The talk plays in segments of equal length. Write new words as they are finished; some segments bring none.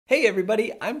Hey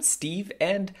everybody, I'm Steve,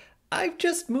 and I've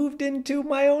just moved into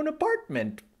my own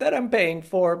apartment that I'm paying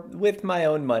for with my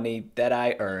own money that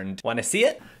I earned. Want to see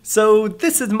it? So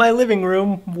this is my living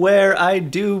room where I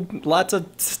do lots of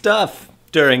stuff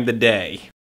during the day.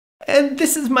 And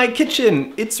this is my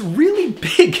kitchen. It's really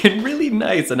big and really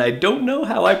nice, and I don't know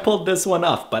how I pulled this one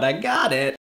off, but I got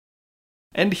it.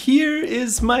 And here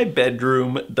is my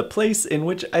bedroom, the place in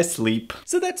which I sleep.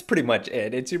 So that's pretty much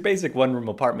it. It's your basic one-room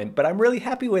apartment, but I'm really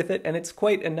happy with it and it's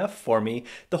quite enough for me.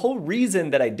 The whole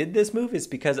reason that I did this move is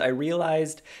because I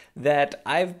realized that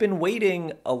I've been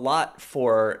waiting a lot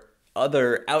for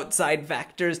other outside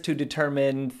factors to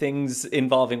determine things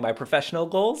involving my professional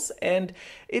goals, and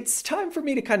it's time for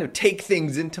me to kind of take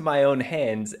things into my own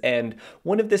hands. And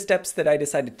one of the steps that I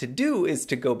decided to do is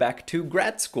to go back to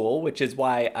grad school, which is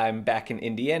why I'm back in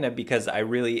Indiana, because I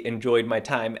really enjoyed my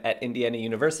time at Indiana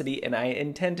University and I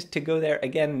intend to go there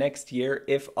again next year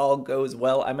if all goes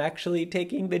well. I'm actually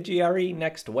taking the GRE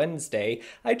next Wednesday.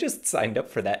 I just signed up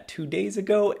for that 2 days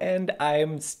ago and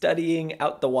I'm studying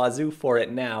out the wazoo for it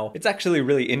now. It's actually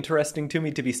really interesting to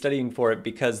me to be studying for it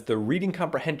because the reading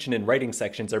comprehension and writing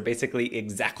sections are basically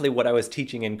exactly what I was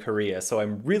teaching in Korea, so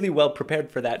I'm really well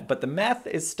prepared for that, but the math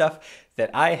is stuff that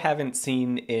I haven't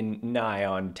seen in nigh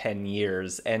on 10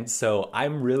 years, and so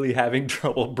I'm really having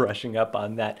trouble brushing up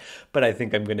on that, but I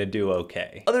think I'm gonna do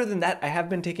okay. Other than that, I have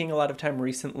been taking a lot of time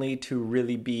recently to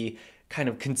really be kind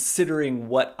of considering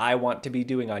what I want to be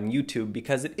doing on YouTube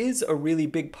because it is a really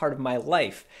big part of my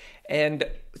life. And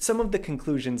some of the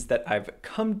conclusions that I've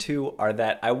come to are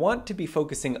that I want to be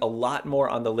focusing a lot more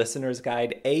on the listener's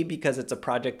guide, A, because it's a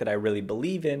project that I really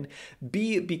believe in,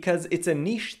 B, because it's a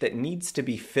niche that needs to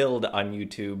be filled on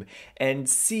YouTube, and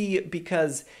C,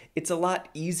 because it's a lot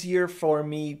easier for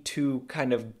me to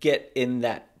kind of get in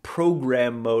that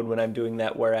program mode when I'm doing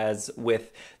that, whereas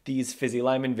with these Fizzy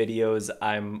Lyman videos,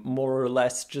 I'm more or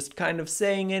less just kind of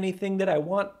saying anything that I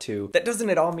want to. That doesn't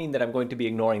at all mean that I'm going to be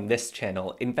ignoring this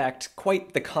channel. In fact,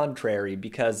 quite the contrary,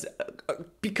 because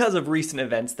of recent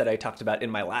events that I talked about in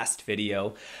my last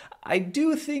video, I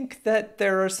do think that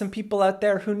there are some people out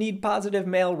there who need positive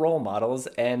male role models,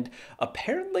 and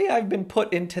apparently I've been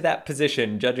put into that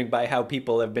position, judging by how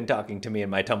people have been talking to me in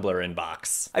my Tumblr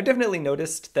inbox. I've definitely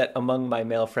noticed that among my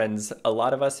male friends, a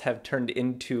lot of us have turned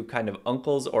into kind of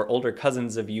uncles or older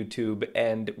cousins of YouTube,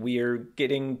 and we're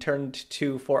getting turned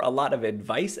to for a lot of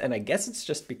advice, and I guess it's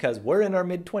just because we're in our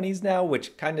mid-20s now,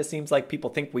 which kind of seems like people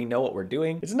think we know what we're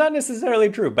doing. It's not necessarily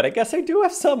true, but I guess I do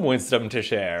have some wisdom to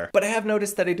share. But I have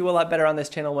noticed that I do a lot better on this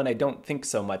channel when I don't think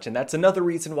so much, and that's another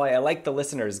reason why I like the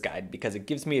listener's guide, because it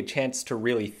gives me a chance to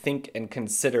really think and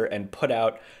consider and put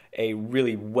out a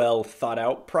really well thought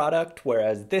out product,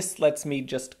 whereas this lets me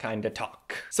just kinda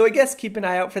talk. So I guess keep an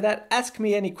eye out for that. Ask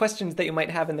me any questions that you might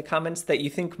have in the comments that you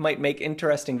think might make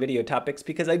interesting video topics,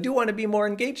 because I do want to be more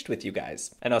engaged with you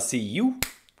guys. And I'll see you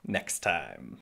next time.